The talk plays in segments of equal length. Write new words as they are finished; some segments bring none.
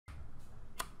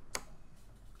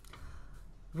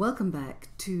Welcome back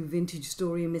to Vintage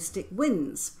Story Mystic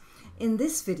Wins. In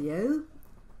this video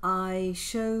I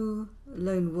show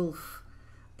Lone Wolf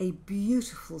a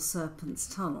beautiful serpent's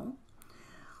tunnel.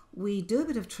 We do a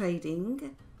bit of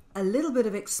trading, a little bit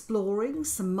of exploring,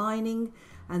 some mining,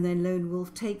 and then Lone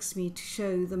Wolf takes me to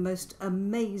show the most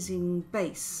amazing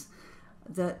base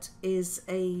that is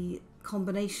a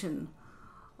combination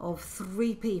of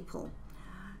 3 people.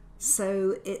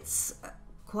 So it's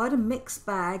quite a mixed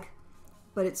bag,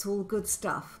 but it's all good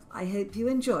stuff. I hope you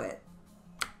enjoy it.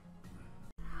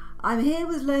 I'm here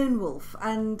with Lone Wolf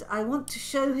and I want to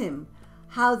show him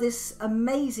how this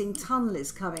amazing tunnel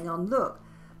is coming on. Look,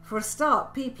 for a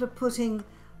start, people are putting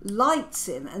lights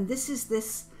in, and this is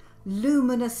this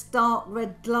luminous dark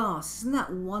red glass. Isn't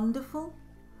that wonderful?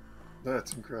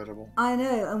 That's incredible. I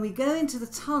know, and we go into the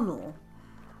tunnel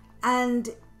and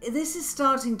this is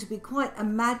starting to be quite a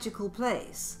magical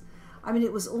place. I mean,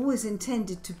 it was always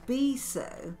intended to be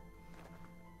so.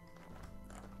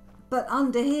 But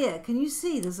under here, can you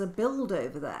see there's a build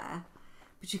over there?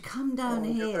 But you come down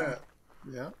here.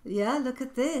 Yeah. Yeah, look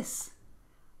at this.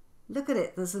 Look at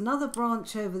it. There's another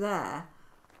branch over there.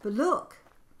 But look,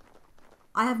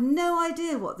 I have no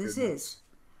idea what this is.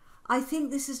 I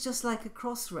think this is just like a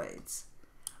crossroads.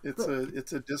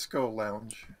 It's a disco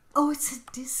lounge. Oh, it's a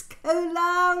disco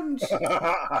lounge.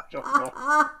 I don't know.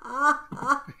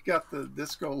 You got the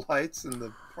disco lights and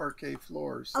the parquet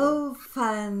floors. So. Oh,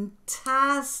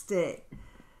 fantastic.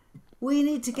 We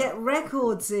need to get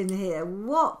records in here.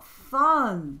 What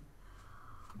fun.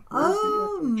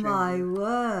 Oh, my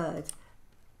word.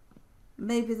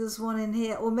 Maybe there's one in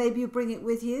here, or maybe you bring it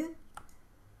with you.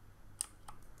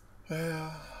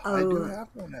 Yeah, I do have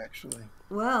one, actually.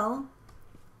 Well,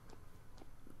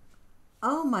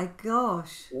 oh my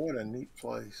gosh. What a neat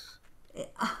place.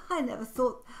 I never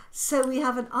thought. So we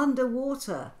have an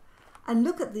underwater. And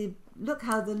look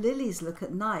how the lilies look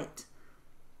at night.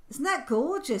 Isn't that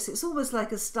gorgeous? It's almost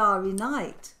like a starry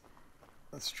night.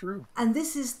 That's true. And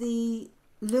this is the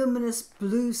luminous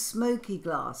blue smoky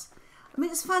glass. I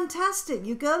mean, it's fantastic.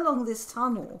 You go along this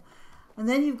tunnel and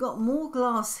then you've got more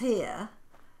glass here.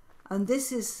 And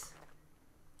this is,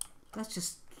 that's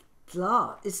just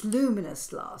glass. It's luminous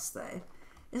glass though.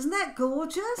 Isn't that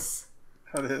gorgeous?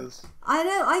 That is. I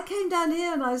know. I came down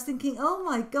here and I was thinking, oh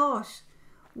my gosh,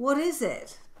 what is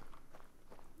it?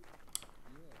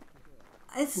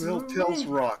 It's Will Tells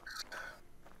Rocks.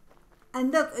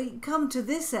 And look, you come to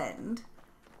this end,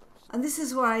 and this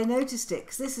is where I noticed it,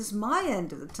 because this is my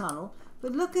end of the tunnel,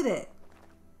 but look at it.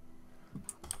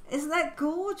 Isn't that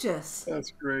gorgeous?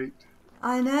 That's great.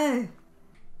 I know.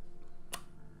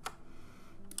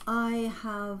 I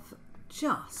have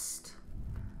just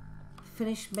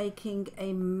finished making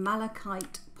a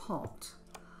malachite pot.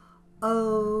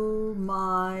 Oh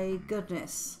my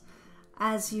goodness.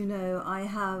 As you know, I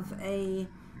have a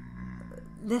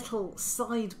little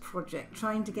side project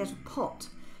trying to get a pot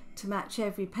to match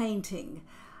every painting,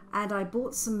 and I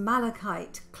bought some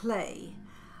malachite clay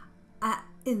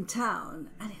in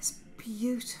town, and it's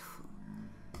beautiful.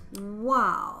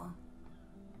 Wow.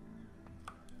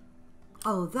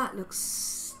 Oh, that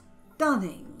looks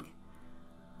stunning.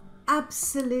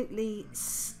 Absolutely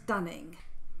stunning.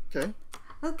 Okay.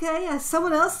 Okay,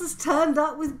 someone else has turned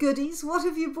up with goodies. What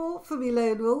have you bought for me,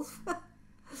 Lone Wolf?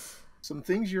 Some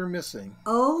things you're missing.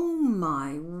 Oh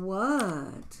my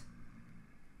word.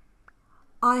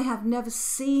 I have never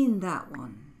seen that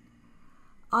one.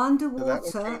 Underwater.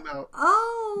 That one came out.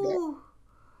 Oh,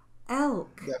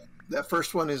 elk. That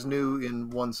first one is new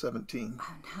in 117.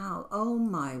 And how? Oh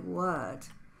my word.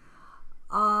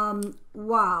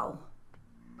 Wow.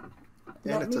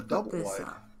 And it's a double wide.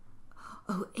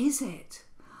 Oh, is it?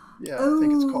 Yeah, I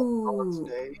think it's called God's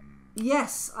Day.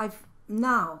 Yes,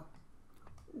 now,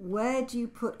 where do you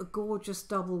put a gorgeous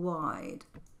double wide?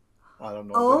 I don't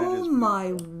know. Oh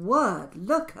my word,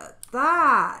 look at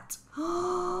that.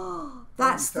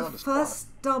 That's the first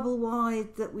double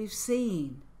wide that we've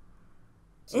seen.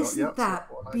 So, Isn't that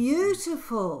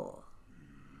beautiful?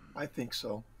 I think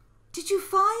so. Did you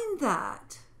find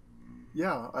that?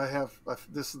 Yeah, I have. I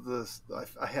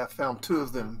have found 2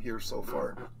 of them here so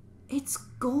far. It's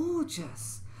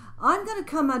gorgeous. I'm going to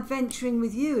come adventuring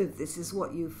with you if this is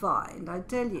what you find, I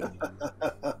tell you.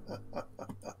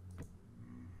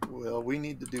 Well, we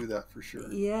need to do that for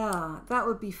sure. Yeah, that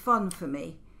would be fun for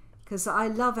me, because I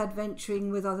love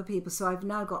adventuring with other people. So I've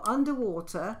now got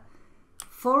underwater,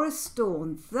 forest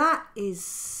dawn. That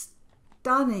is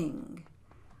stunning.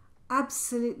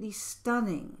 Absolutely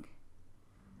stunning.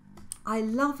 I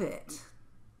love it.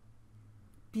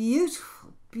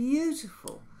 Beautiful,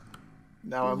 beautiful.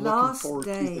 Now I'm looking forward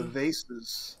to the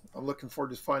vases I'm looking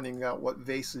forward to finding out what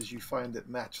vases you find that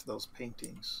match those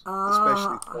paintings,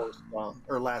 Ah, especially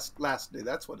or last day.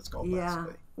 That's what it's called, yeah. last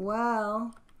day.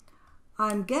 Well,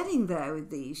 I'm getting there with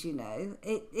these. You know,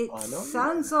 it I know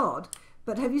sounds odd,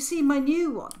 but have you seen my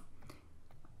new one?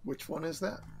 Which one is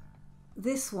that?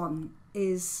 This one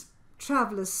is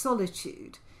Traveller's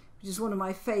Solitude, which is one of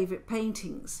my favourite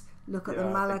paintings. Look at the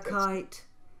malachite.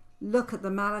 Look at the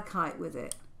malachite with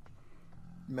it.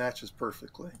 Matches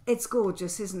perfectly. It's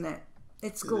gorgeous, isn't it?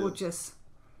 It's gorgeous.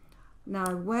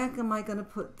 Now, where am I going to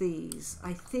put these?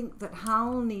 I think that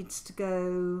Howell needs to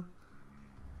go...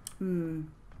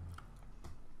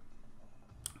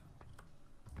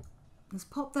 Let's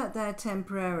pop that there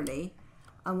temporarily,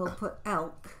 and we'll put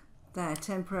Elk there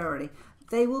temporarily.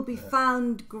 They will be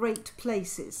found great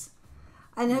places.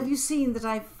 And have you seen that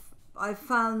I've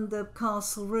found the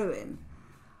castle ruin?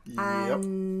 Yep.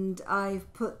 And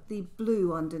I've put the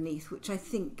blue underneath, which I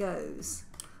think goes.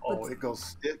 Oh, it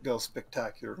goes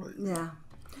spectacularly. Yeah.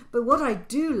 But what I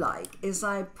do like is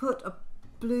I put a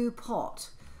blue pot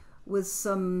with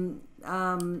some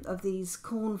of these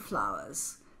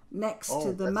cornflowers next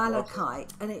to the malachite, lovely.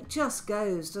 And it just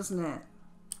goes, doesn't it?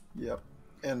 Yep.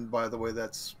 And by the way,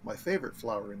 that's my favorite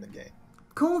flower in the game.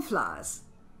 Cornflowers?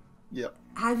 Yep.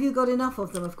 Have you got enough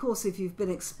of them? Of course, if you've been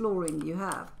exploring, you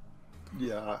have.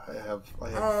 Yeah, I have.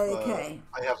 Okay.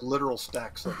 I have literal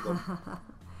stacks of them.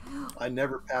 I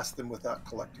never pass them without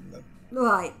collecting them.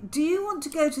 Right. Do you want to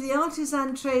go to the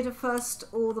artisan trader first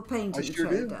or the painting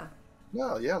trader? Do.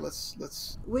 Well, yeah.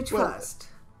 Let's. Which first?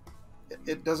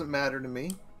 It doesn't matter to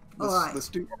me. All right. Let's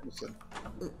do artisan.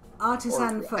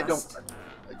 Artisan first. I don't.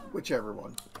 Whichever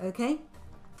one. Okay.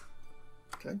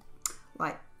 Okay.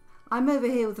 Right. I'm over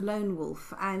here with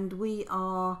LoneWolf, and we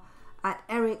are at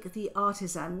Eric the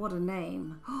Artisan. What a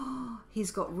name.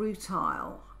 He's got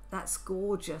rutile. That's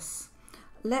gorgeous.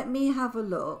 Let me have a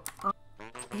look.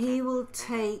 He will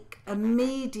take a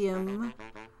medium,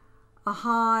 a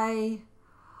high,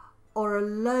 or a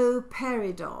low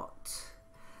peridot.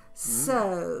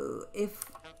 So if,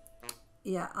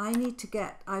 I need to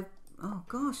get, oh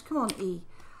gosh, come on E.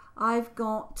 I've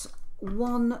got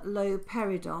one low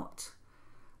peridot.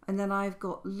 And then I've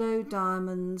got low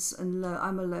diamonds and low.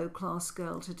 I'm a low class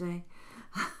girl today.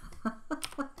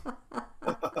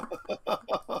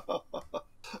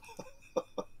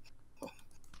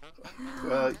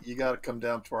 Well, you got to come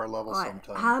down to our level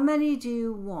sometime. How many do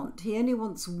you want? He only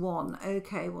wants one.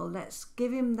 Okay, well, let's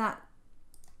give him that.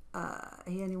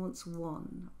 He only wants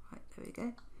one. Right, there we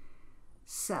go.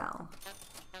 Sell.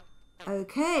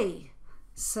 Okay,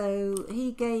 so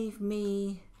he gave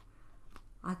me...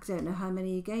 I don't know how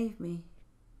many he gave me.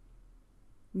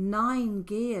 9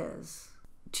 gears.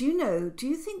 Do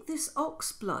you think this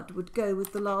oxblood would go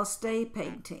with the last day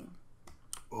painting?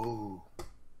 Oh,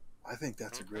 I think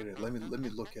that's a great idea. Let me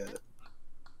look at it.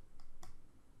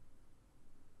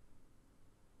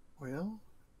 Well,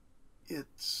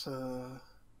 it's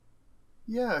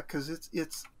yeah, because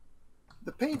it's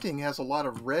the painting has a lot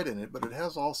of red in it, but it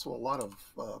has also a lot of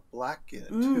black in it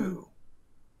too.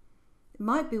 It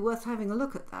might be worth having a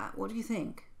look at that. What do you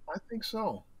think? I think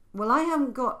so. Well, I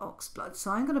haven't got oxblood,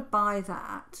 so I'm going to buy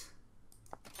that.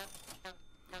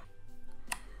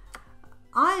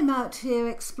 I'm out here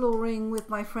exploring with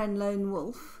my friend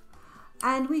LoneWolf,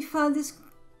 and we found this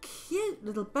cute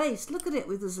little base. Look at it.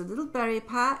 There's a little berry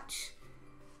patch.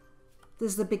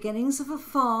 There's the beginnings of a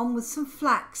farm with some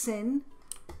flax in.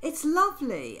 It's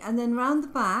lovely. And then round the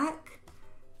back,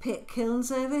 pit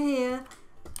kilns over here.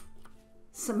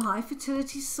 Some high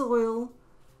fertility soil,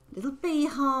 little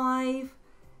beehive.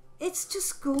 It's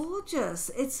just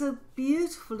gorgeous. It's a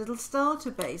beautiful little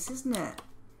starter base, isn't it?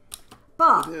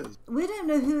 But it is. We don't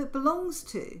know who it belongs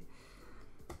to.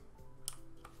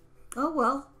 Oh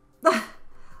well,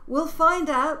 we'll find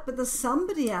out. But there's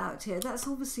somebody out here. That's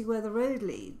obviously where the road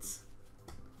leads.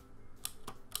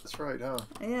 That's right, huh?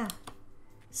 Yeah.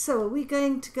 So are we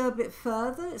going to go a bit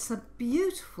further? It's a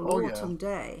beautiful autumn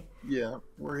day. Yeah,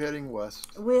 we're heading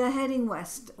west. We are heading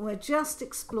west. We're just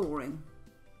exploring.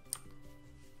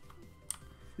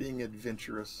 Being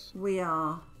adventurous. We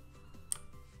are.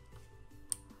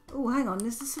 Oh, hang on.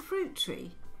 Is this a fruit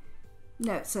tree?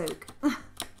 No, it's oak.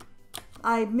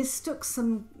 I mistook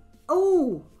some...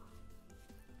 Oh!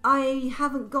 I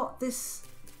haven't got this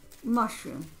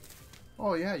mushroom.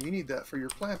 Oh, yeah, you need that for your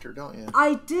planter, don't you?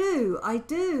 I do.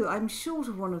 I'm short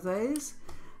of one of those.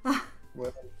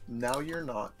 Well, now you're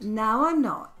not. Now I'm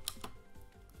not.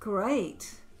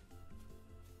 Great.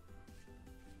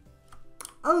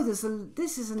 Oh, this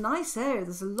is a nice area.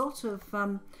 There's a lot of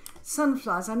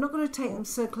sunflowers. I'm not going to take them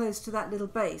so close to that little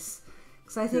base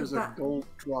because I think there's a gold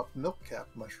drop milk cap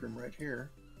mushroom right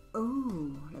here.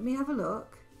 Oh, let me have a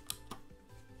look.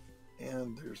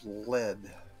 And there's lead.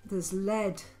 There's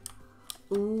lead.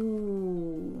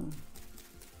 Ooh.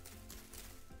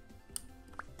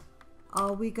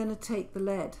 Are we going to take the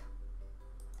lead?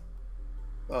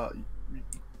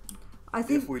 I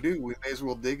think if we do, we may as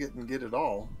well dig it and get it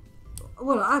all.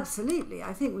 Well, absolutely.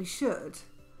 I think we should.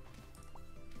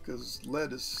 Because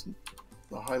lead is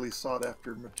a highly sought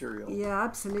after material. Yeah,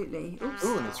 absolutely. Oops.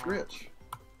 Ooh, and it's rich.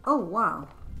 Oh, wow.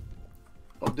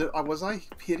 Oh, was I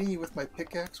hitting you with my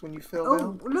pickaxe when you fell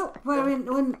down? Oh, look, we're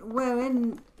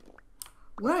in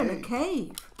a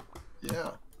cave.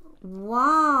 Yeah.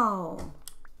 Wow.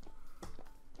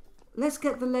 Let's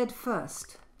get the lead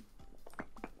first.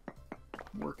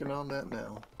 Working on that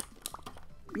now.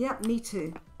 Yeah, me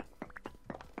too.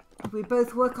 If we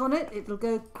both work on it, it'll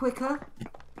go quicker.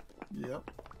 Yep.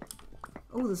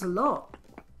 Oh, there's a lot.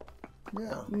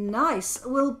 Yeah. Nice.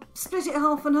 We'll split it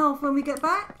half and half when we get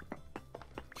back.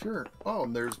 Sure. Oh,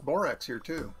 and there's borax here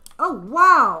too. Oh,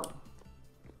 wow.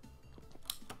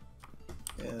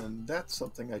 And that's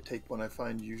something I take when I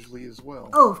find usually as well.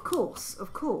 Oh, of course,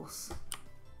 of course.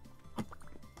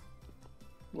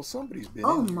 Well, somebody's been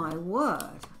Oh, in my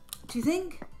word. Do you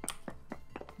think?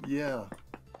 Yeah,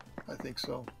 I think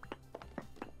so.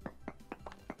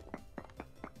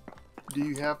 Do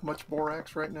you have much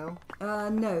borax right now?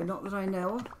 No, not that I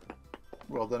know of.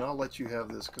 Well, then I'll let you have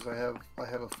this because I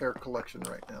have a fair collection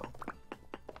right now.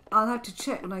 I'll have to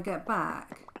check when I get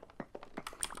back.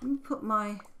 Let me put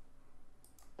my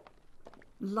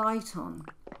light on.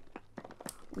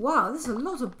 Wow, there's a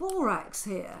lot of borax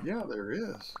here. Yeah, there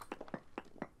is.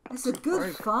 It's a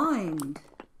good find.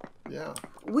 Yeah.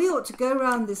 We ought to go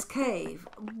around this cave.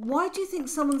 Why do you think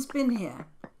someone's been here?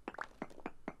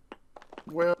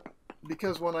 Well,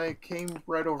 because when I came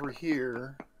right over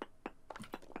here,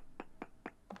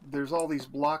 there's all these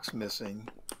blocks missing,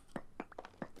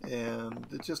 and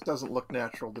it just doesn't look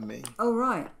natural to me. Oh,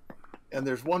 right. And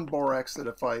there's one borax that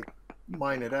if I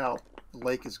mine it out, the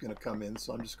lake is going to come in,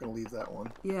 so I'm just going to leave that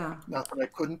one. Yeah. Not that I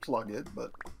couldn't plug it,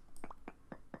 but...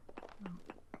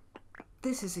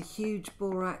 This is a huge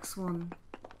borax one.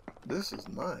 This is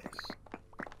nice.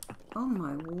 Oh,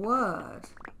 my word.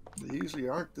 They usually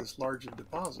aren't this large of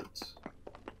deposits.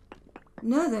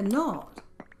 No, they're not.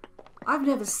 I've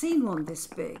never seen one this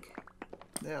big.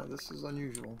 Yeah, this is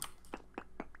unusual.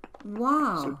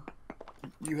 Wow. So,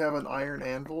 you have an iron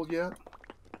anvil yet?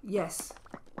 Yes.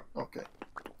 Okay.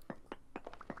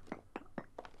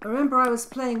 I remember I was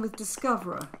playing with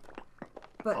Discoverer,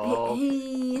 but Oh.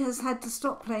 he has had to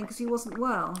stop playing because he wasn't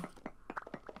well.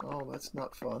 Oh, that's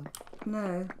not fun.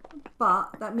 No,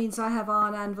 but that means I have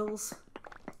iron anvils.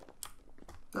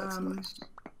 That's nice.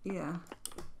 Yeah.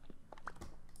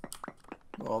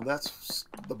 Well, that's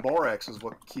the borax is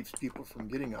what keeps people from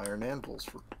getting iron anvils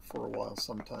for a while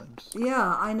sometimes.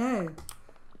 Yeah, I know.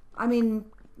 I mean,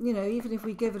 you know, even if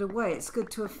we give it away, it's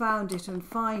good to have found it and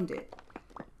find it.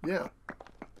 Yeah.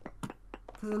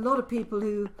 There's a lot of people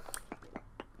who,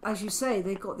 as you say,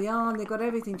 they've got the iron, they've got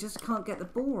everything, just can't get the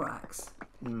borax.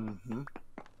 Mm-hmm.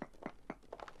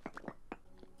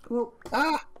 Well,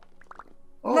 ah!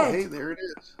 Oh, lead. hey, there it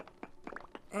is.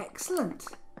 Excellent.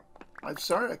 I'm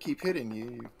sorry I keep hitting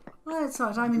you. Well, it's all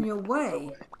right, I'm in your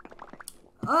way.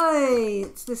 Aye,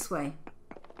 it's this way.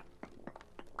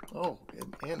 Oh,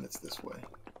 and it's this way.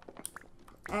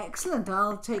 Excellent,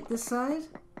 I'll take this side.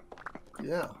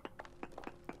 Yeah.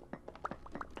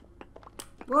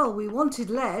 Well, we wanted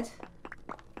lead.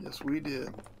 Yes, we did.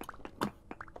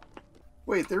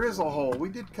 Wait, there is a hole. We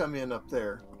did come in up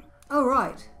there. Oh,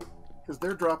 right. Because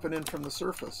they're dropping in from the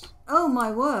surface. Oh,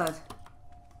 my word.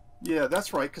 Yeah,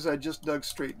 that's right, because I just dug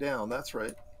straight down. That's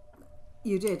right.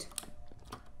 You did.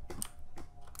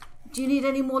 Do you need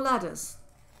any more ladders?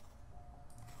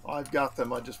 I've got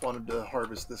them. I just wanted to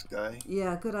harvest this guy.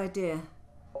 Yeah, good idea.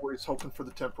 Always hoping for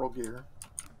the temporal gear.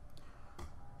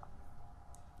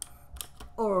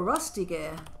 Or a rusty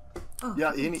gear. Oh,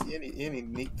 Yeah, any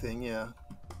neat thing, yeah.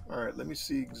 Alright, let me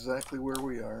see exactly where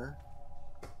we are.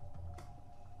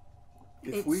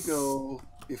 If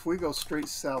we go straight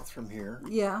south from here,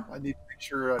 yeah. I need to make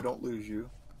sure I don't lose you.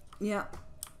 Yeah.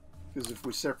 Because if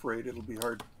we separate, it'll be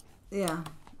hard. Yeah.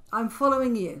 I'm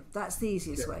following you. That's the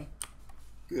easiest way.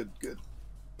 Good, good.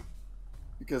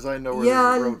 Because I know where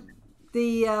Yeah, there's a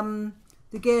road.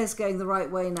 the gear's going the right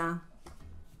way now.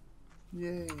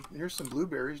 Yay. Here's some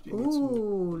blueberries. Do you need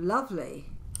Ooh, lovely.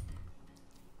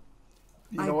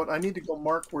 You know what? I need to go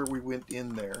mark where we went in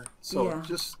there. So Yeah.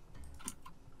 just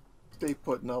stay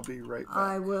put and I'll be right back.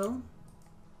 I will.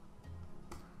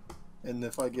 And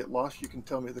if I get lost, you can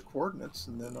tell me the coordinates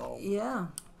and then I'll... Yeah.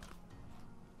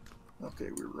 Okay,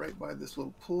 we're right by this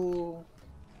little pool.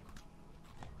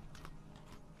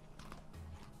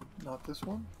 Not this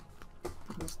one? Is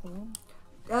this the one?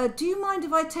 Do you mind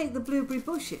if I take the blueberry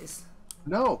bushes?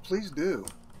 No, please do.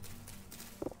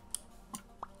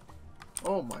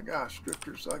 Oh my gosh,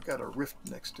 drifters, I got a rift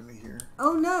next to me here.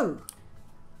 Oh no.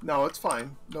 No, it's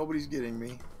fine. Nobody's getting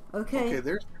me. Okay. Okay,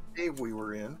 there's the cave we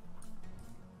were in.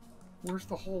 Where's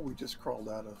the hole we just crawled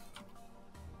out of?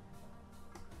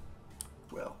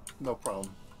 Well, no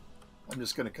problem. I'm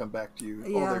just going to come back to you.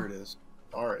 Yeah. Oh, there it is.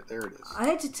 All right, there it is. I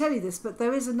hate to tell you this, but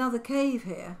there is another cave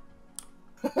here.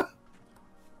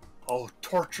 Oh,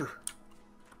 torture.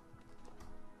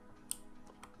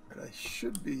 And I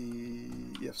should be...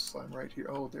 Yes, I'm right here.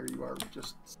 Oh, there you are.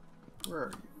 Just... Where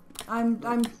are you? I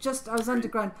was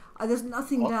underground. There's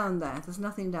nothing down there. There's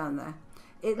nothing down there.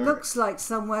 It looks like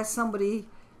somewhere somebody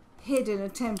hid in a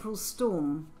temporal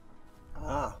storm.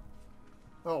 Ah.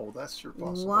 Oh, that's sure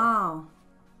possible. Wow.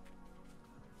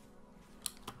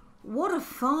 What a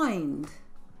find.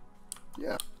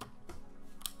 Yeah.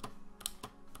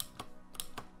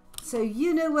 So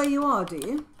you know where you are, do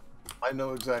you? I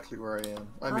know exactly where I am.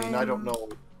 I mean, I don't know.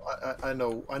 I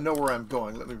know where I'm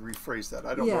going. Let me rephrase that.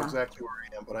 I don't know exactly where I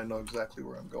am, but I know exactly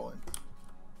where I'm going.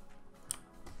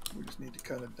 We just need to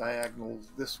kind of diagonal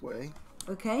this way.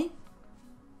 Okay.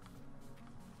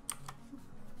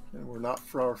 And we're not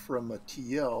far from a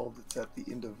TL that's at the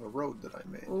end of a road that I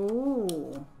made.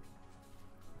 Oh.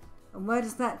 And where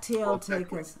does that TL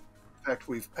take us? In fact,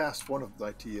 we've passed one of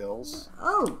my TLs.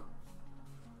 Oh.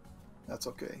 That's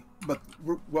okay. But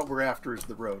what we're after is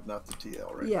the road, not the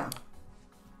TL, right? Yeah.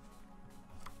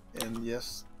 And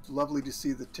yes, lovely to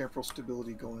see the temporal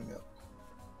stability going up.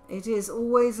 It is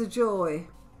always a joy.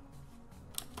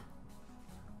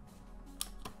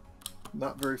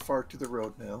 Not very far to the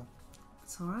road now.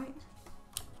 It's all right.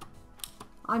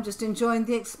 I'm just enjoying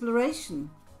the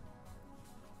exploration.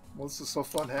 Well, this is so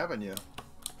fun having you.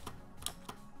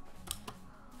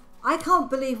 I can't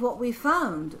believe what we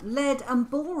found. Lead and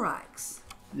borax.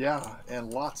 Yeah,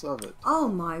 and lots of it. Oh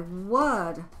my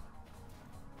word.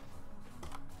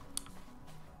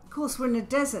 Of course, we're in a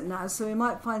desert now, so we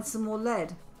might find some more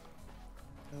lead.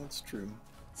 That's true.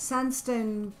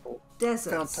 Sandstone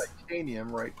deserts. Found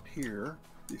titanium right here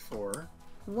before.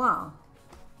 Wow.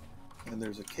 And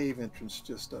there's a cave entrance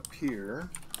just up here.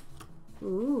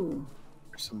 Ooh.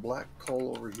 There's some black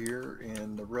coal over here,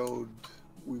 and the road,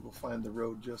 we will find the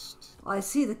road just... I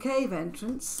see the cave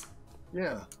entrance.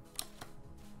 Yeah.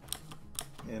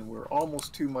 And we're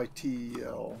almost to my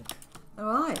TL. All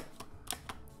right.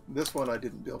 This one I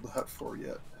didn't build a hut for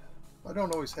yet. I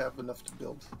don't always have enough to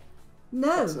build.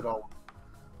 No. That's it all.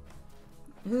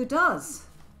 Who does?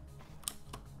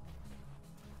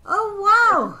 Oh,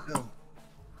 wow. No.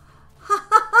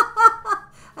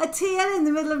 A TL in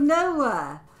the middle of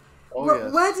nowhere. Oh,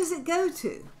 yes. Where does it go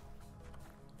to?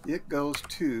 It goes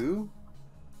to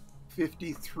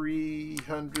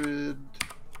 5300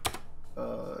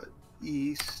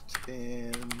 east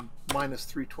and minus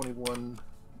 321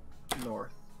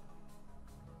 north.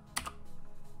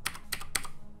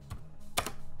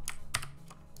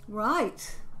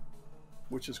 Right.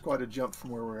 Which is quite a jump from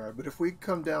where we are. But if we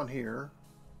come down here,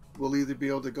 we'll either be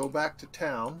able to go back to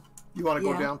town. You want to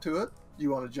go down to it?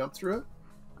 You want to jump through it?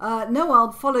 No,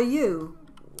 I'll follow you.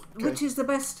 Okay. Which is the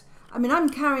best? I mean, I'm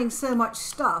carrying so much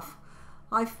stuff.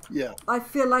 I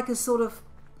feel like a sort of,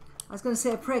 I was going to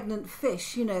say a pregnant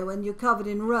fish, you know, when you're covered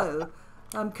in roe.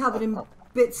 I'm covered in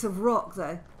bits of rock,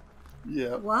 though.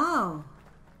 Yeah. Wow.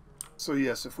 So,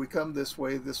 yes, if we come this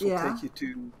way, this will take you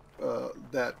to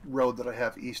that road that I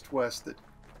have east-west that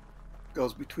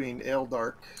goes between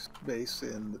Eldark base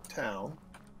and the town.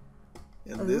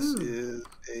 And this is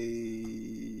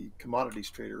a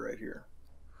commodities trader right here.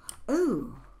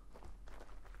 Ooh.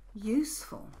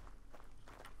 Useful.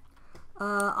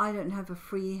 I don't have a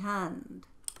free hand.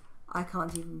 I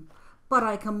can't even... But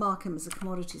I can mark him as a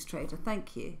commodities trader.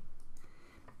 Thank you.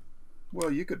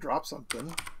 Well, you could drop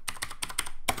something.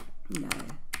 No.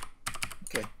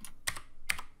 Okay.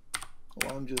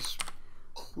 Well, I'm just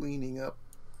cleaning up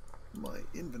my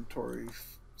inventory,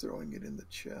 throwing it in the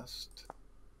chest.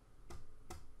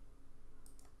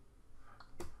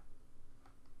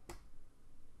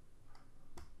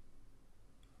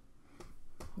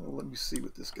 Well, let me see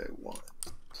what this guy wants.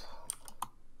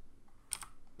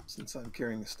 Since I'm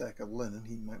carrying a stack of linen,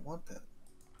 he might want that.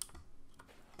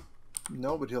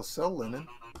 No, but he'll sell linen.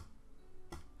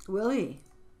 Will he?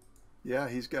 Yeah,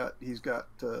 he's got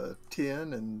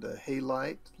tin and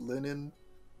halite, linen,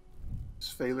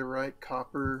 sphalerite,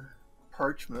 copper,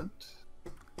 parchment,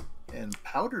 and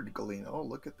powdered galena. Oh,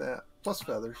 look at that! Plus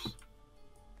feathers.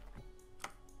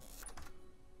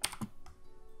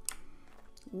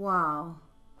 Wow.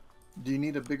 Do you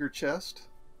need a bigger chest?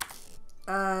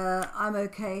 I'm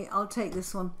okay. I'll take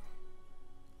this one.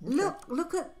 Okay.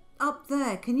 Look at up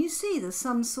there. Can you see there's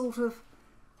some sort of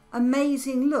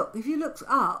amazing look? If you look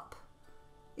up,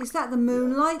 is that the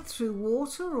moonlight through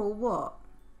water or what?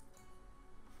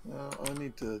 Let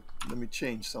me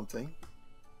change something.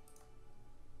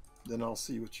 Then I'll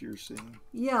see what you're seeing.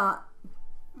 Yeah,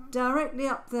 directly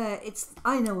up there.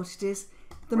 I know what it is.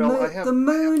 The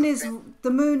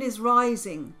moon is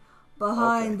rising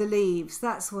behind the leaves.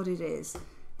 That's what it is.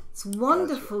 It's a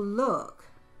wonderful look.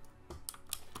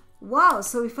 Wow,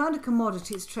 so we found a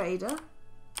commodities trader.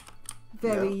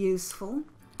 Very useful.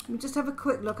 Let me just have a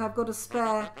quick look. I've got a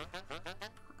spare.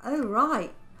 Oh,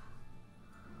 right.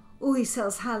 Oh, he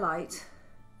sells halite.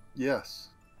 Yes.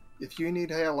 If you need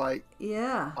halite,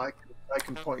 I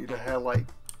can point you to halite.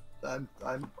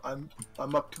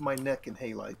 I'm up to my neck in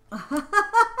halite.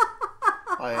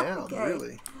 I am,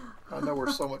 really. I know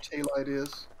where so much halite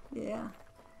is. Yeah.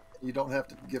 You don't have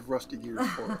to give rusty gears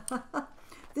for it.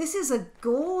 This is a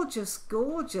gorgeous,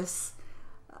 gorgeous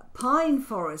pine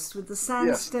forest with the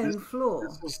sandstone floor.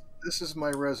 This is my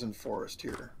resin forest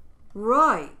here.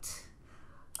 Right.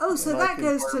 Oh, so that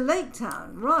goes to Lake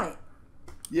Town, right?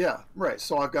 Yeah, right.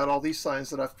 So I've got all these signs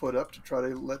that I've put up to try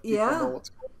to let people know what's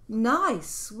going on.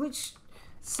 Nice.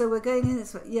 So we're going in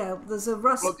this way. Yeah, there's a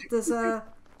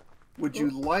Would you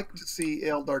like to see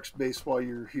Eldark's base while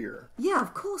you're here? Yeah,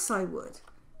 of course I would.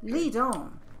 Lead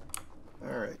on. All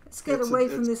right. Let's get away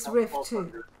from this rift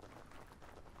too.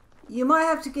 You might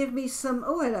have to give me some.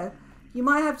 Oh, hello. You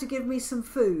might have to give me some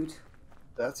food.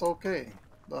 That's okay.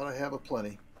 Thought I have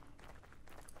aplenty.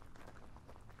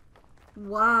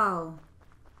 Wow.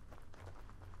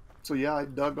 So yeah, I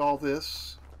dug all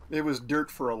this. It was dirt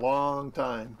for a long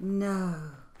time. No.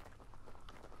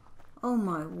 Oh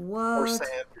my word. Or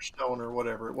sand or stone or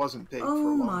whatever. It wasn't paved for a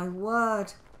long time. Oh my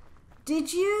word.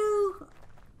 Did you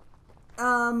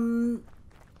pan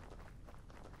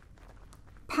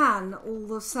all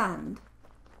the sand?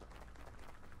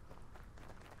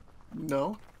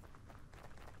 No.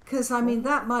 Because I mean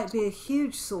that might be a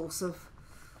huge source of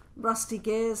rusty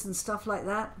gears and stuff like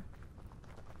that.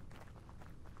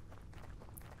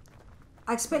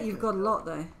 I expect you've got a lot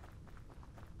though.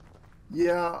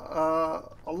 Yeah,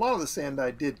 a lot of the sand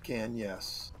I did can,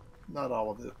 yes. Not all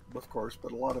of it, of course,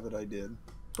 but a lot of it I did.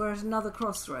 We're at another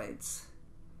crossroads.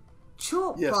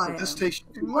 Chalk biome. Yes, so this takes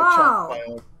you to my chalk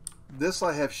biome. This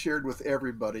I have shared with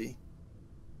everybody.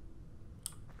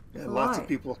 And lots of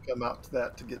people have come out to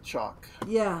that to get chalk.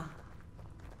 Yeah.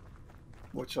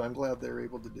 Which I'm glad they're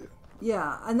able to do.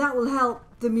 Yeah, and that will help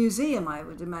the museum, I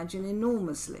would imagine,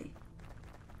 enormously.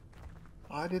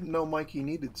 I didn't know Mikey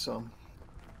needed some.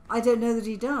 I don't know that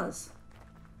he does.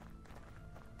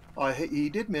 He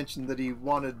did mention that he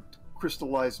wanted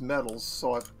crystallized metals,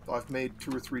 so I've made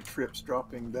 2 or 3 trips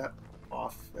dropping that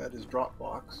off at his drop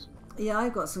box. Yeah,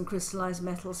 I've got some crystallized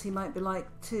metals he might be like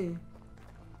too.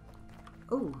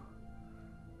 Oh,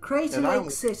 Crater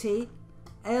Lake City,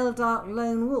 Eldark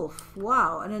Lone Wolf.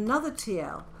 Wow, and another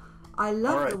TL. I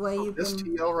love the way you've this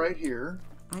TL right here.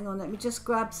 Hang on, let me just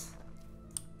grab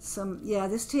some. Yeah,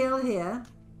 this TL here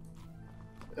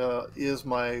is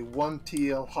my 1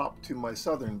 TL hop to my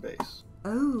southern base.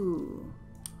 Oh.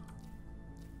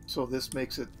 So this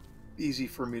makes it easy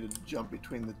for me to jump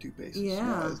between the 2 bases.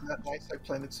 Yeah. Isn't that nice? I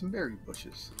planted some berry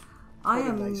bushes. I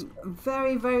am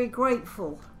very, very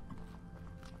grateful.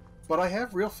 But I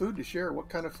have real food to share. What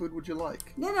kind of food would you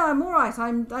like? No, I'm all right.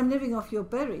 I'm living off your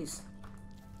berries.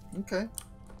 Okay.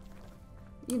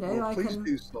 You know, well, please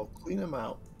do so. Clean them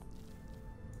out.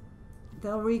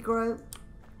 They'll regrow.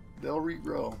 They'll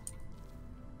regrow.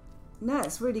 No,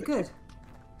 it's really good.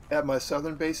 At my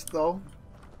southern base, though,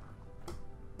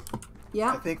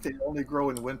 yeah, I think they only grow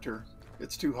in winter.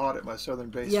 It's too hot at my southern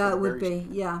base. Yeah, it would be.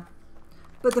 Yeah,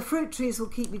 but the fruit trees will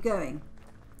keep you going.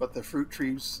 But the fruit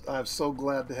trees, I'm so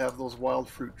glad to have those wild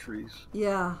fruit trees.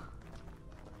 Yeah.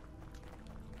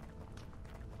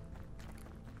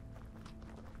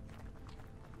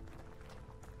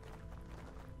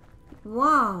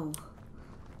 Wow.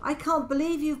 I can't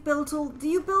believe you've built all... Do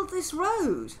you build this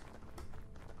road?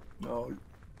 No.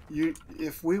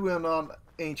 If we went on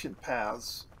ancient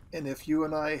paths, and if you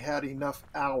and I had enough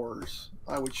hours,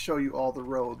 I would show you all the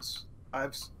roads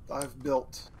I've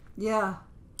built. Yeah.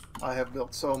 I have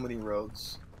built so many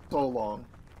roads, so long.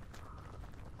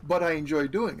 But I enjoy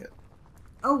doing it.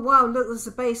 Oh, wow, look, there's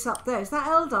a base up there. Is that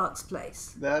Eldark's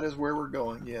place? That is where we're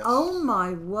going, yes. Oh,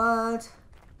 my word.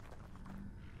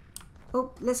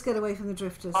 Oh, let's get away from the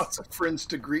drifters. Lots of friends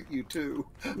to greet you, too.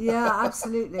 Yeah,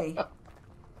 absolutely.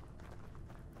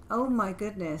 Oh, my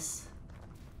goodness.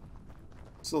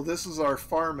 So this is our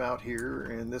farm out here,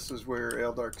 and this is where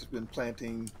Eldark has been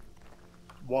planting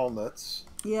walnuts.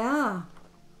 Yeah.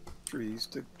 Trees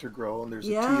to grow, and there's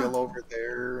a Yeah. teal over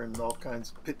there, and all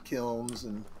kinds of pit kilns,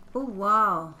 and Oh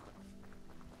wow.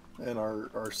 And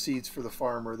our seeds for the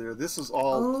farm are there. This is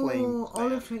all claimed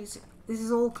olive land. trees. This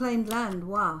is all claimed land.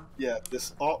 Wow. Yeah,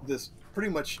 this pretty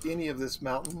much any of this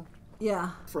mountain.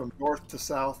 Yeah. From north to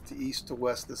south to east to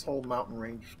west, this whole mountain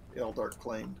range Eldark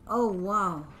claimed. Oh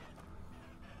wow.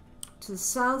 To the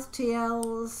south,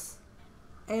 TL's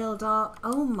Eldark.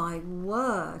 Oh my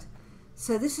word.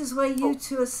 So this is where you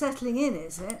two are settling in,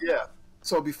 is it? Yeah.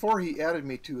 So before he added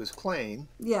me to his claim,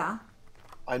 yeah,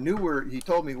 I knew where he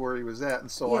told me where he was at, and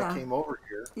so I came over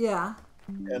here. Yeah.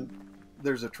 And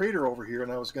there's a trader over here,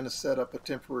 and I was going to set up a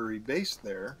temporary base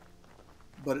there,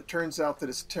 but it turns out that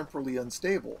it's temporarily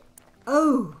unstable.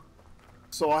 Oh.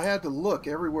 So I had to look.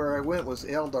 Everywhere I went was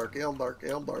Eldark, Eldark,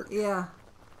 Eldark. Yeah.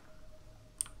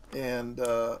 And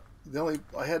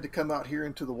I had to come out here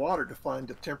into the water to find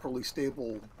a temporarily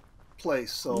stable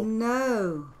place. So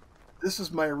no. This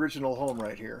is my original home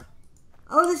right here.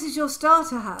 Oh, this is your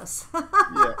starter house.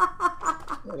 Yeah.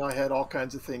 And I had all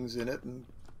kinds of things in it, and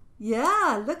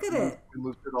yeah, look at it. We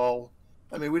moved it all.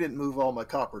 I mean, we didn't move all my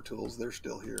copper tools. They're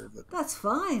still here, but that's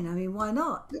fine. I mean, why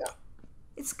not? Yeah.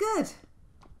 It's good.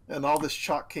 And all this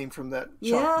chalk came from that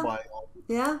chalk biome.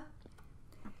 Yeah.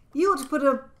 You ought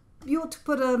to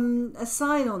put a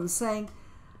sign on saying,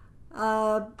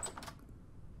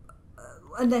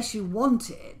 unless you want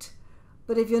it,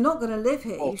 but if you're not going to live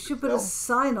here, you should put a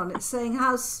sign on it saying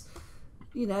house,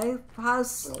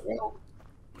 house. Well,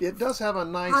 it does have a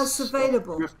nice house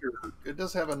available. Drifter. It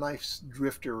does have a nice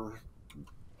drifter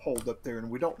hold up there, and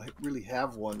we don't really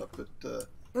have one up at.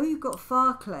 Oh, you've got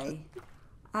far clay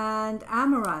and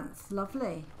amaranth.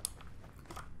 Lovely.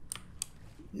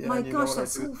 Yeah, my gosh,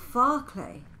 that's all far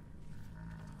clay.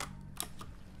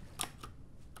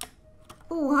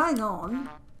 Oh, hang on.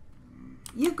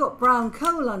 You've got brown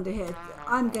coal under here.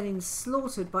 I'm getting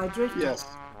slaughtered by drifters. Yes.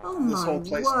 Oh my this whole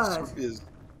place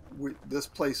word. This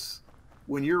place,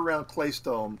 when you're around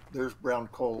Claystone, there's brown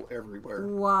coal everywhere.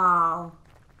 Wow.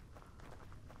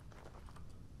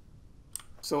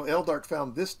 So Eldark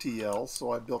found this TL,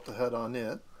 so I built a hut on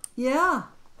it. Yeah.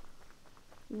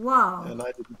 Wow. And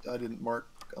I didn't mark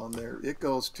on there. It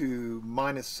goes to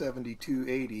minus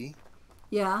 7280.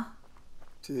 Yeah.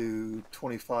 To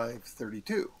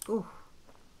 2532. Ooh.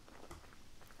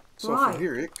 So from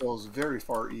here it goes very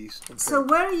far east. So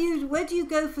where do you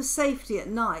go for safety at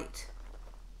night?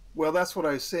 Well, that's what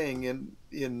I was saying.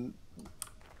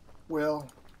 Well,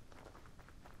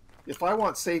 if I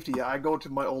want safety, I go to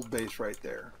my old base right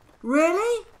there.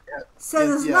 Really? Yeah. So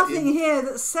there's nothing here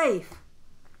that's safe?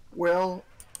 Well,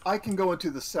 I can go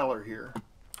into the cellar here.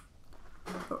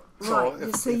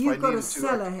 Right, so you've got a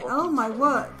cellar here. Oh my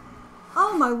word.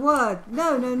 Oh my word.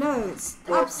 No, it's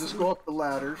well, just go up the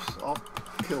ladders. I'll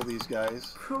kill these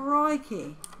guys.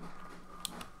 Crikey.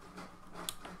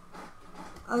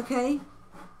 Okay.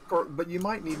 But you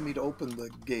might need me to open the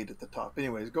gate at the top.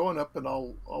 Anyways, going up, and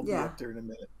I'll be up there in a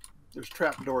minute. There's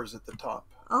trap doors at the top.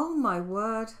 Oh my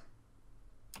word.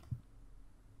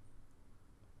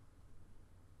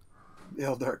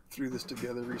 Eldark threw this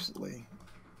together recently.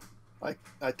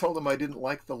 I told him I didn't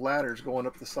like the ladders going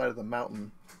up the side of the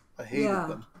mountain. I hated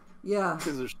them. Yeah.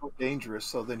 Because they're so dangerous.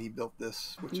 So then he built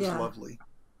this, which is lovely.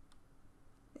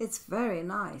 It's very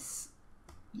nice.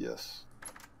 Yes.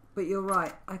 But you're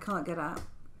right. I can't get out.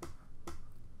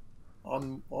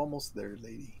 I'm almost there,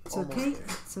 lady. It's okay.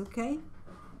 It's okay.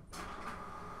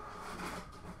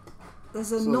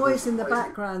 There's a noise in the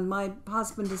background. My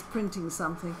husband is printing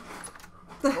something.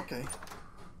 Okay.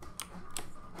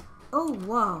 Oh,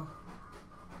 wow.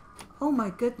 Oh, my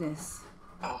goodness.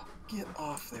 Oh, get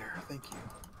off there. Thank you.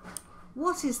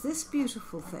 What is this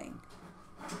beautiful thing?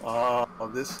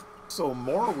 So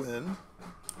Morwin.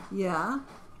 Yeah.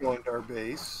 Joined our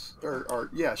base.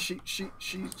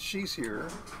 She's here.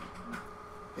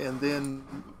 And then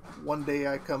one day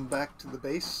I come back to the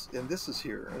base, and this is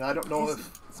here. And I don't know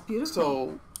if it's beautiful.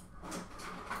 So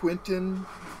Quentin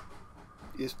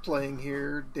is playing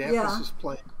here. Dampus is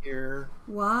playing here.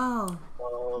 Wow.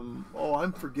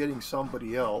 I'm forgetting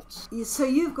somebody else. So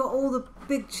you've got all the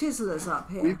big chiselers up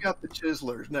here. We've got the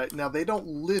chiselers. Now they don't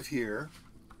live here,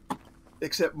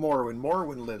 except Morwin.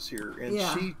 Morwin lives here, and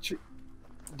she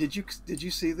did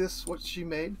you see this? What she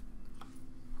made?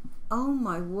 Oh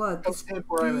my word! This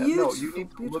where I'm at. No, you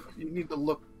need to look. You need to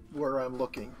look where I'm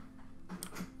looking.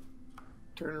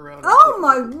 Turn around. Oh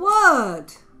my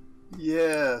word!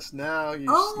 Yes, now you're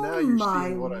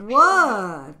seeing what I'm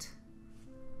word!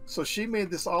 So she made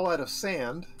this all out of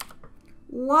sand.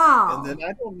 Wow. And then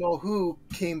I don't know who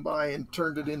came by and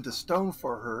turned it into stone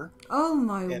for her. Oh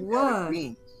my and word.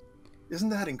 Added Isn't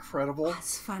that incredible?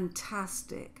 That's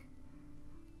fantastic.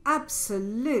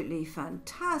 Absolutely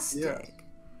fantastic. Yes.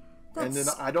 That's and then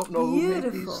I don't know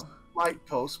beautiful. who made these light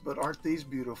posts, but aren't these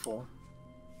beautiful?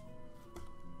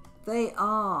 They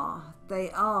are,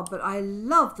 but I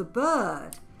love the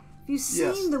bird. Have you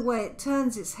seen the way it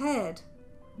turns its head?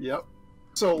 Yep.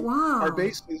 So wow. our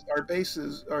group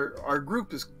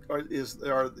is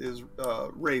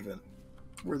Raven.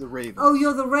 We're the Ravens. Oh,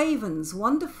 you're the Ravens.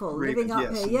 Wonderful. Living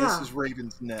up here. Yeah. This is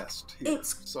Raven's Nest here.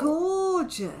 It's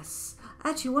gorgeous.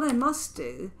 Actually, what I must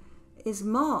do is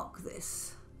mark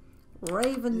this.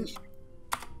 Raven's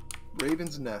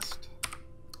Nest.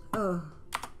 Oh.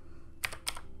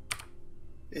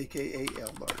 AKA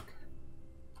Eldark.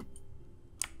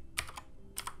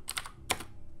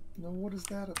 Now, what is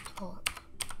that up top?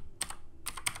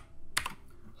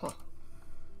 Huh.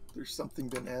 There's something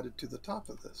been added to the top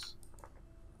of this.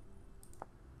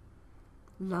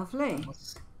 Lovely.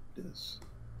 What's this?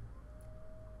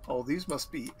 Oh, these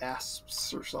must be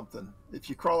asps or something. If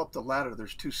you crawl up the ladder,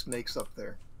 there's 2 snakes up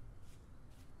there.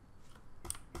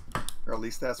 Or at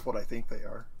least that's what I think they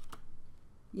are.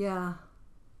 Yeah.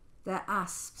 They're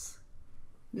asps.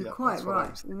 You're yeah, quite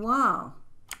right. Wow.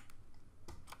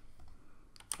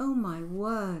 Oh my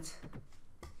word.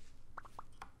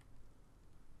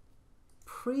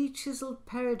 Pre-chiseled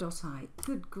peridotite.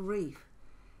 Good grief.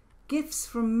 Gifts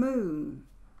from Moon.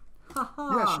 Ha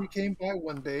ha. Yeah, she came by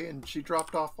one day and she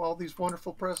dropped off all these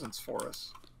wonderful presents for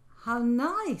us. How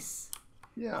nice.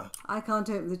 Yeah. I can't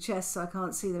open the chest, so I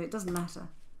can't see them. It doesn't matter.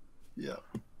 Yeah.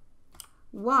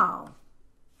 Wow.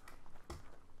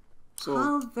 So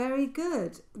how very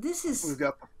good. This is... We've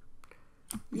got...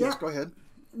 Yes, go ahead.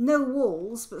 No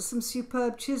walls, but some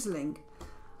superb chiseling.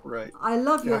 Right. I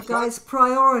love your guys'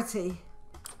 priority.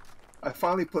 I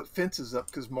finally put fences up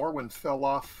because Morwen fell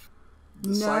off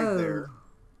the side there.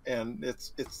 And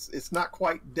it's not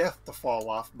quite death to fall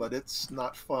off, but it's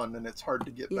not fun and it's hard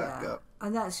to get back up.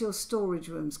 And that's your storage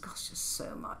rooms. Gosh, there's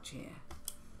so much here.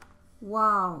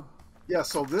 Wow. Yeah,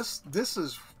 so this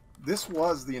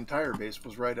was the entire base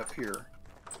was right up here.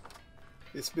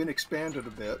 It's been expanded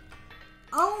a bit.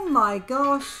 Oh my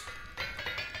gosh.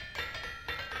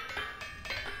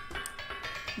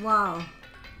 Wow.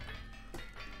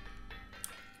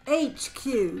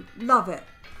 HQ. Love it.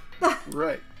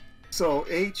 Right. So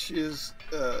H is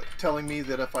telling me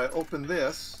that if I open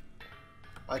this,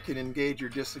 I can engage or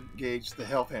disengage the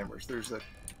health hammers. There's a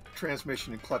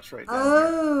transmission and clutch right down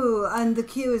here. And the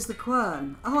Q is the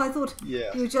quern. Oh, I thought you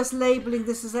were just labeling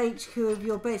this as HQ of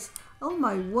your base. Oh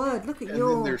my word, look at your...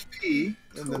 And then there's P,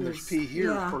 and then there's P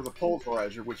here for the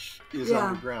pulverizer, which is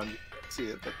underground. You can't see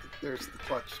it, but there's the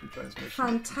clutch and transmission.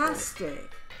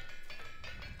 Fantastic.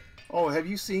 Oh, have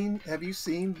you seen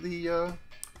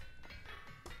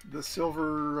the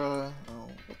silver, oh,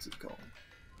 what's it called?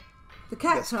 The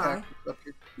cacti?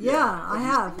 Yeah, I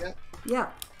have. Yeah.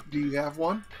 Do you have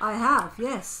one? I have,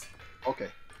 yes. Okay.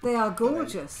 They are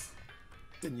gorgeous.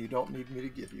 Then you don't need me to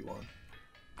give you one.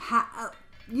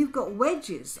 You've got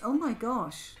wedges. Oh my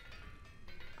gosh.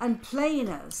 And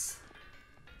planers.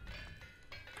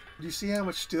 Do you see how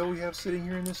much steel we have sitting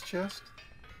here in this chest?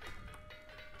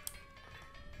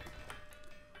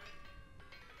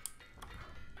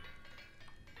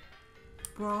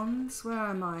 Bronze? Where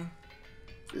am I?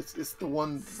 It's the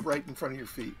one right in front of your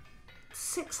feet.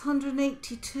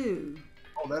 682.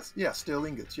 Oh, that's steel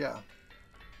ingots. Yeah.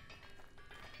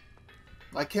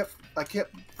 I kept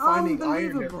finding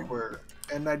iron everywhere,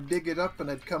 and I'd dig it up,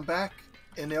 and I'd come back,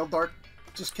 and Eldark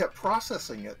just kept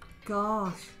processing it.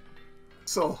 Gosh.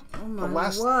 So the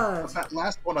last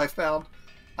one I found,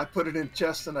 I put it in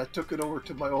chest, and I took it over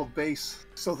to my old base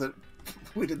so that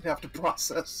we didn't have to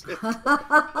process it.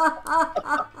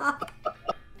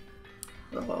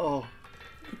 Oh.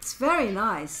 It's very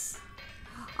nice.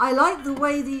 I like the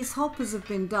way these hoppers have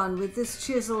been done with this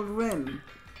chiseled rim.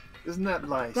 Isn't that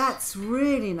nice? That's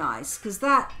really nice, because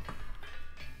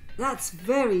that's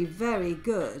very, very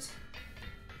good.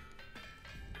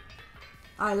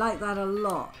 I like that a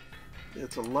lot.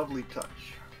 It's a lovely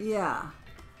touch. Yeah.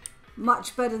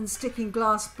 Much better than sticking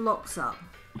glass blocks up.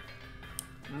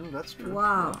 That's true.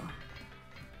 Wow. Yeah.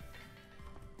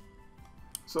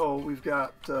 So we've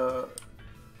got the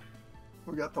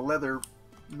leather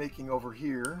making over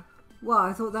here. Wow,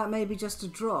 I thought that may be just a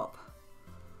drop.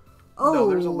 Oh, no,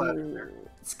 there's a ladder there.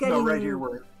 It's getting... No, right here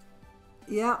where...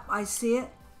 Yeah, I see it.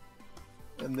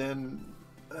 And then,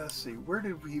 let's see, where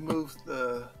did we move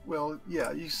the... Well,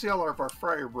 yeah, you see all of our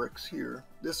fryer bricks here.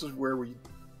 This is where we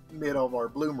made all of our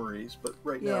bloomeries, but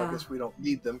right now I guess we don't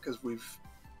need them because we've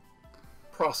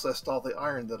processed all the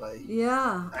iron that I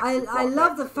I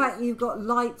love the fact you've got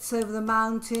lights over the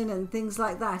mountain and things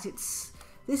like that.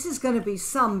 This is going to be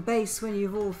some base when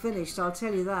you've all finished, I'll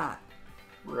tell you that.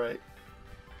 Right.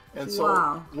 And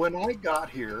so when I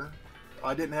got here,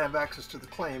 I didn't have access to the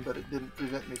claim, but it didn't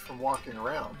prevent me from walking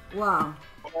around. Wow.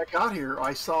 When I got here,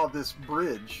 I saw this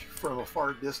bridge from a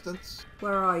far distance.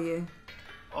 Where are you?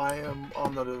 I am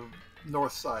on the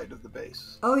north side of the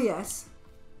base. Oh, yes.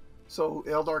 So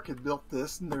Eldark had built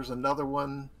this, and there's another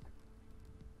one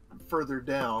further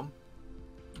down.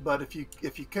 But if you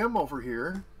come over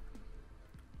here,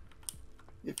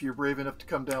 if you're brave enough to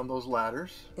come down those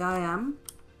ladders. Yeah, I am.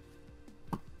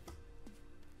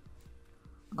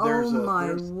 Oh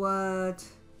my word.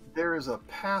 There is a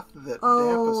path that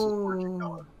Dampus is working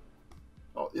on.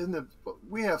 Oh,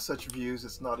 we have such views,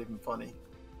 it's not even funny.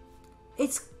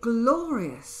 It's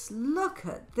glorious. Look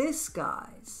at this,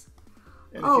 guys.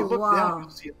 And if you look down, you'll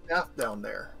see a path down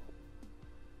there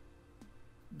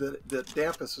that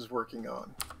Dampus is working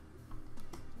on.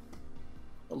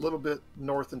 A little bit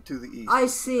north and to the east. I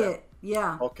see it,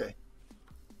 yeah. Okay.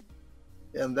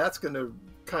 And that's going to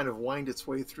kind of wind its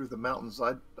way through the mountains.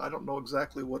 I don't know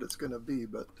exactly what it's going to be,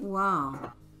 but...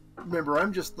 Wow. Remember,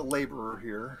 I'm just the laborer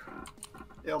here.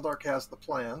 Eldark has the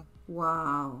plan.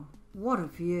 Wow. What a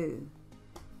view.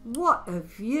 What a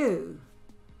view.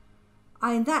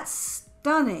 I mean, that's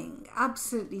stunning.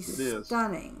 Absolutely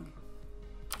stunning.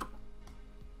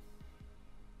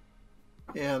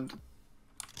 And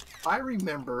I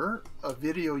remember a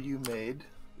video you made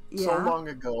so long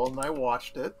ago, and I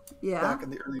watched it back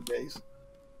in the early days,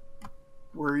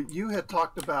 where you had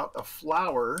talked about a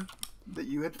flower that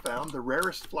you had found, the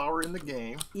rarest flower in the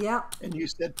game. Yeah. And you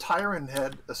said Tyron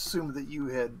had assumed that you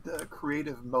had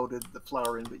creative moded the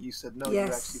flower in, but you said no, you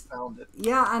actually found it.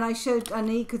 Yeah, and I showed, and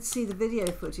he could see the video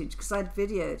footage because I'd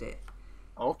videoed it.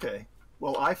 Okay.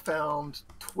 Well, I found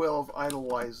 12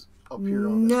 Idlewise up here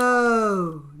on this.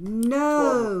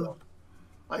 No.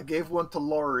 I gave one to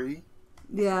Laurie.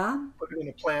 Yeah. Put it in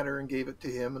a planter and gave it to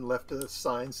him and left a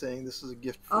sign saying this is a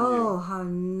gift for you. Oh, how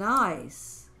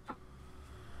nice.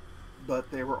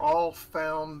 But they were all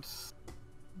found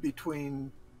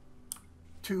between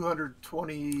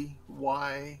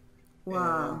 220Y and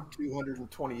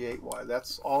 228Y.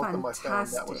 That's all of them I found.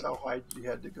 That was how high you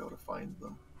had to go to find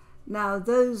them. Now,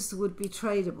 those would be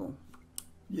tradable.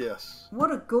 Yes.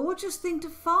 What a gorgeous thing to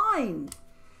find.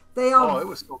 They are. Oh, it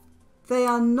was so... They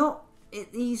are not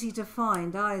easy to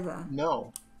find either.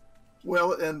 No.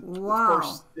 Well, and of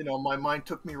course, you know, my mind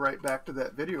took me right back to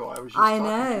that video I was just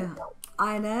talking about.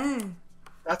 I know.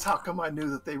 That's how come I knew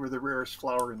that they were the rarest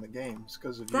flower in the games,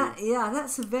 because of you. Yeah,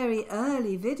 that's a very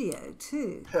early video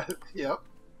too. Yep.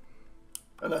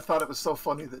 And I thought it was so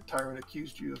funny that Tyron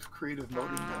accused you of creative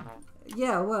moding them.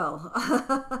 Yeah, well.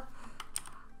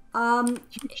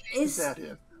 Is that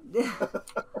in?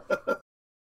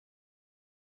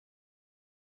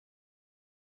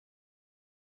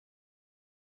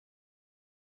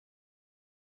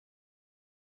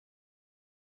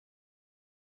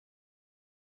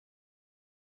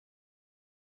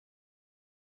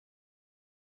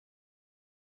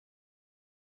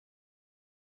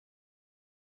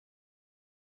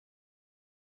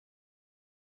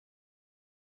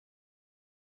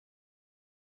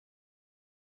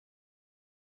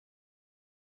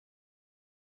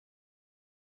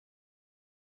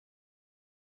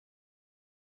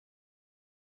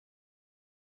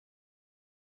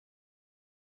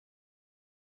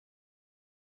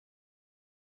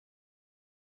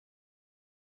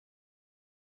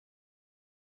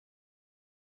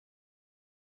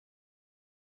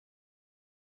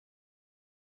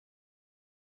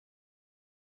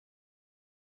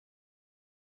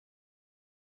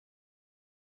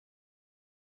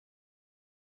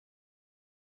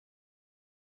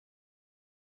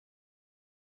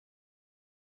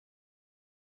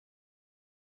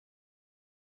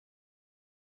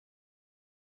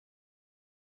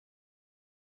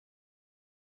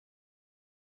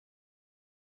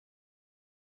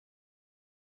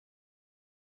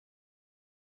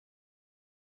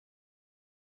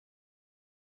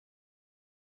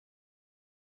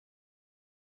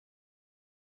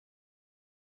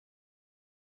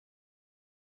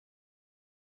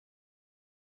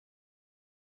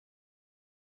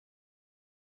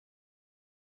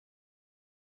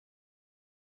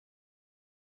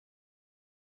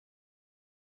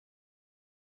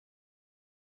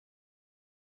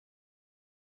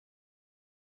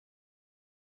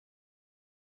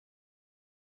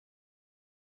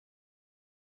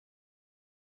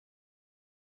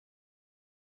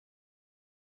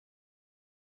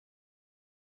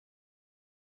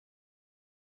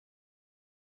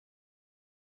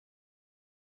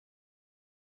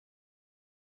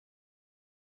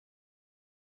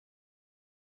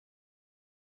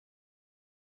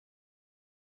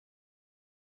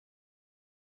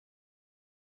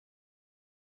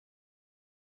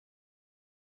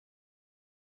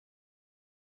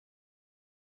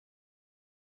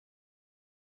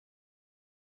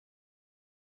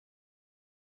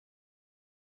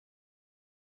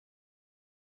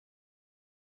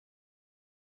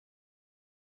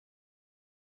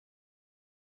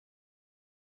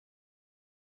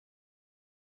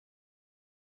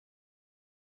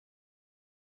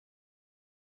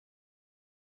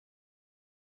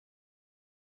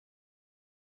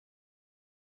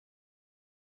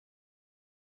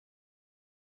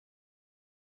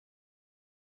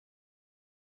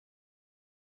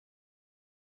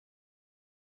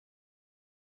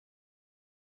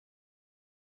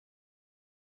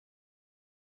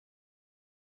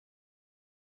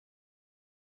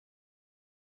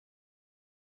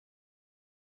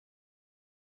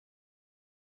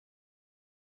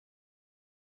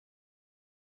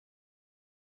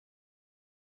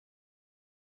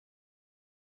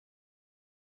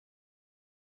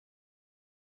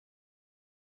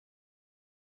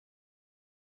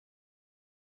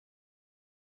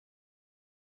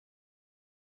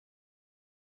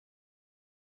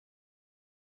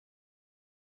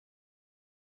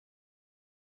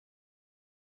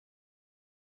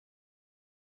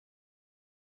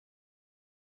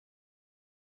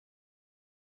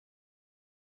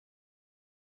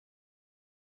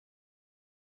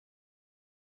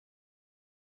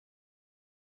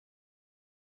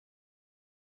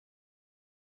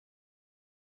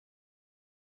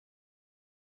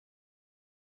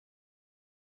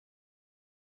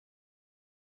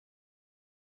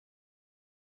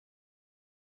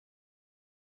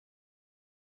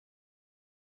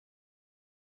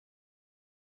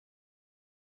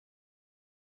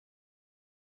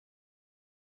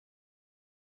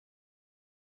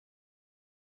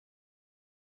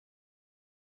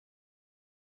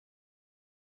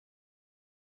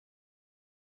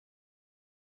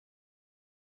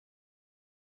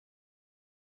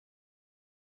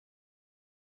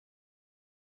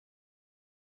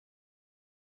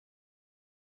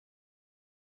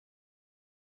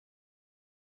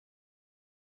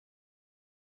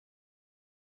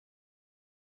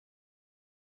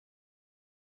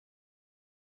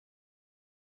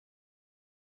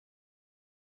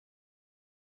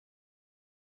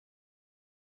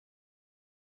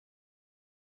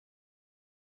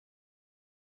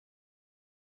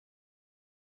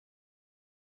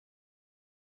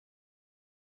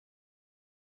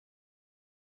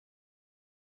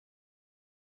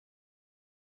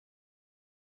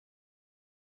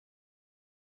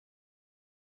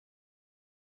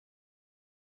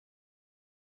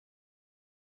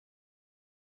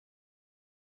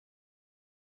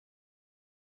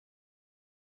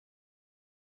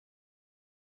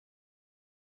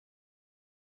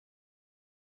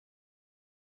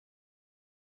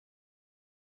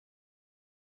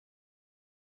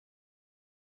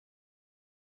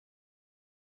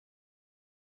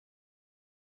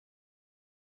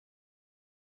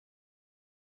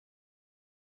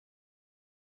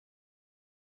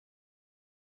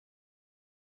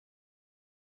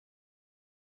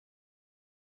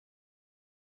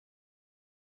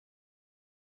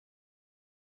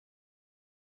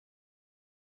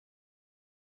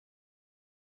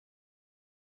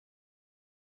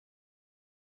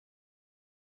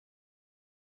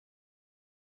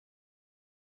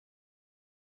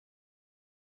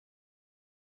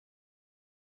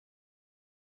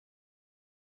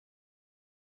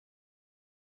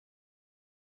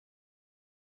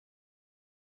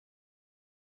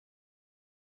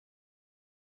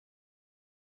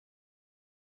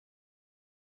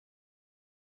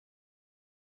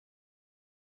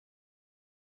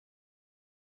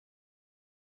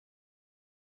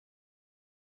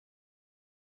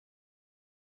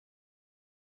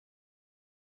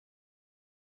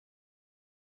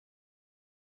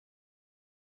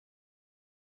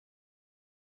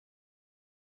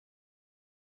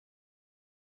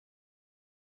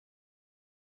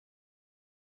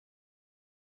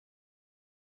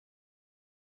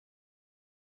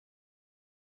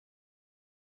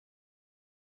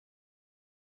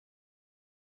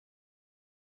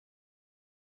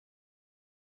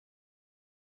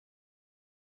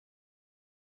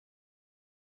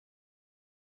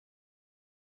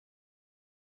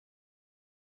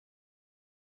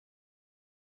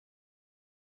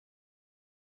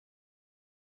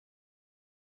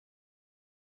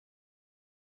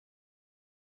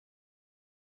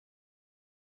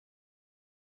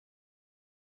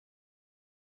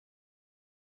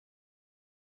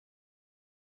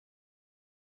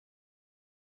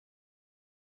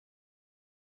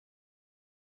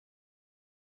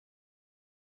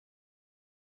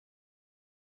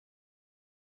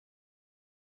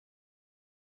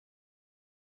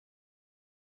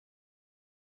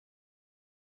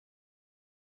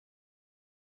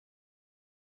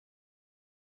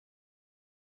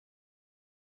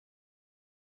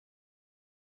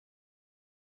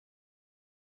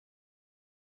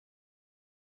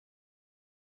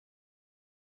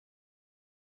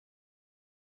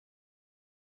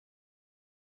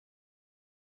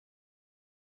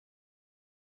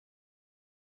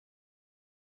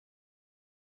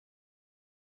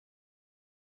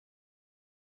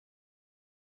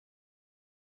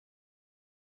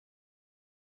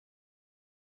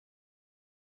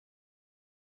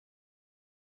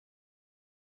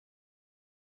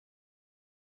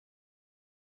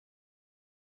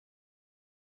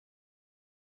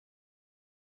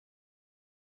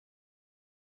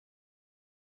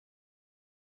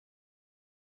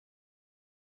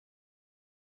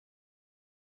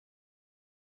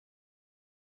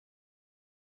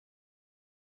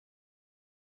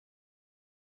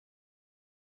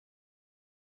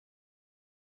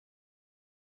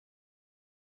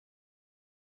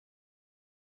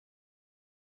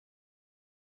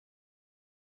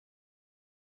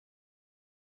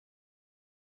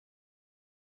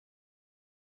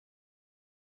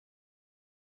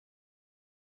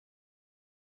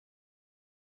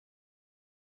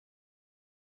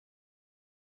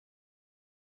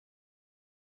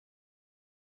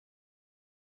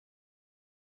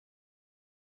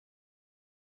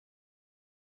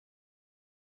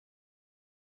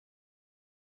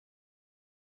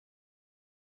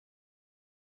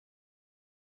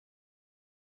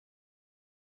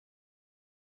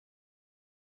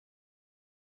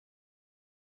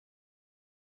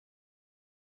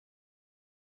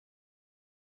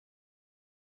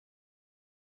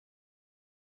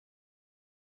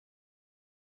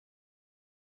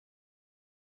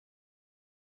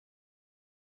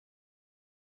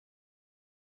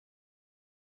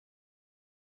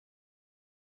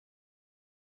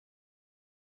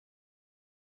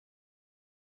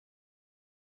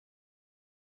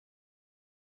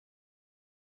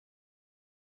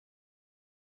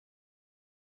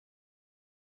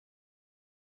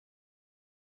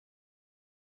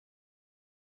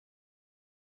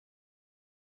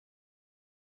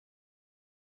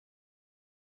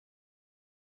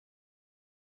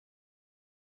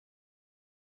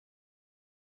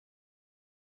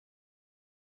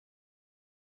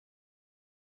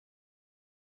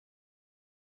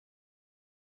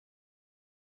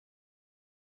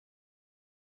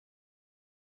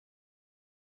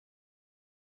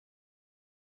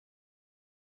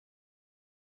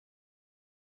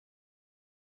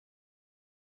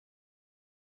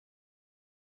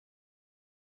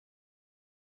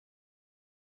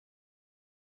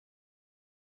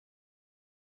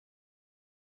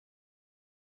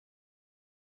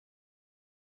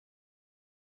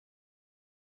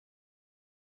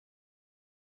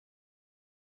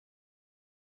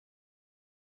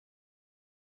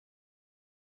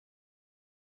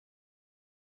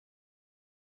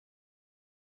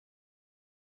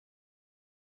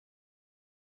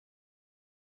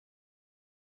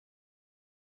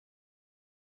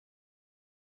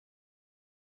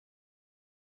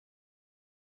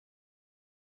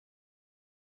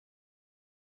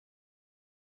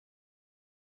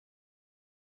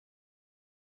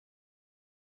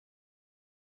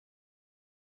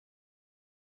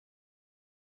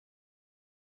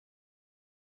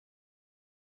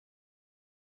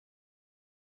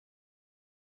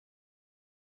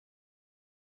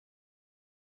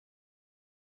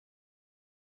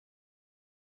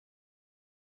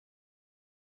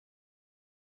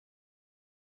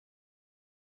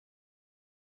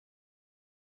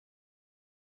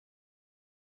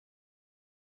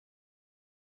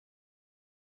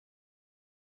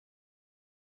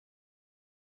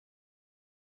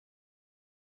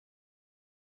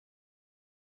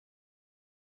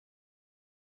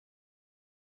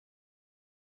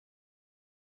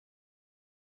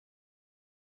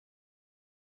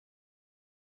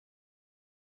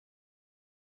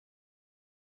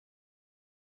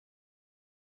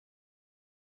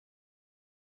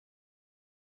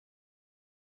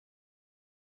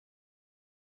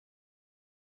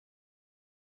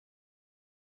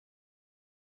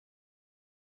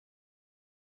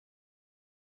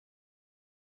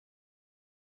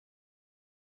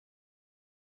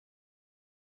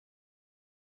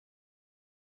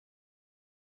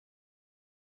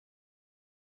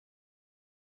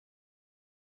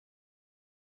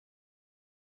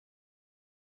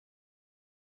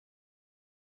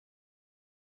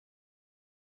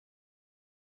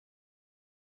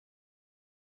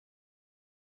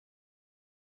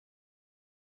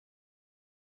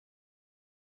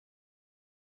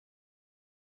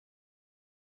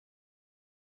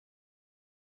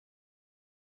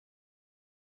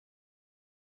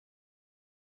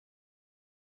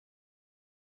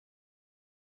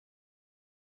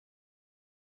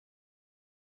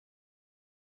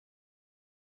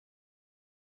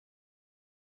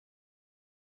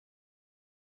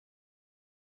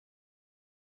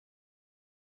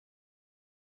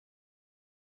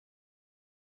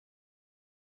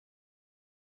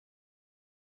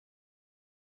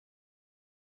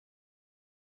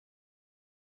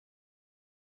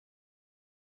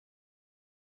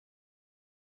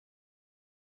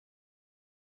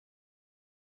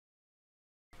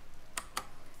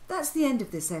 That's the end of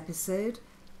this episode.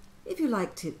 If you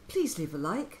liked it, please leave a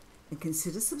like and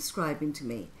consider subscribing to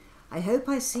me. I hope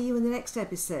I see you in the next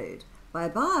episode. Bye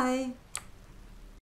bye.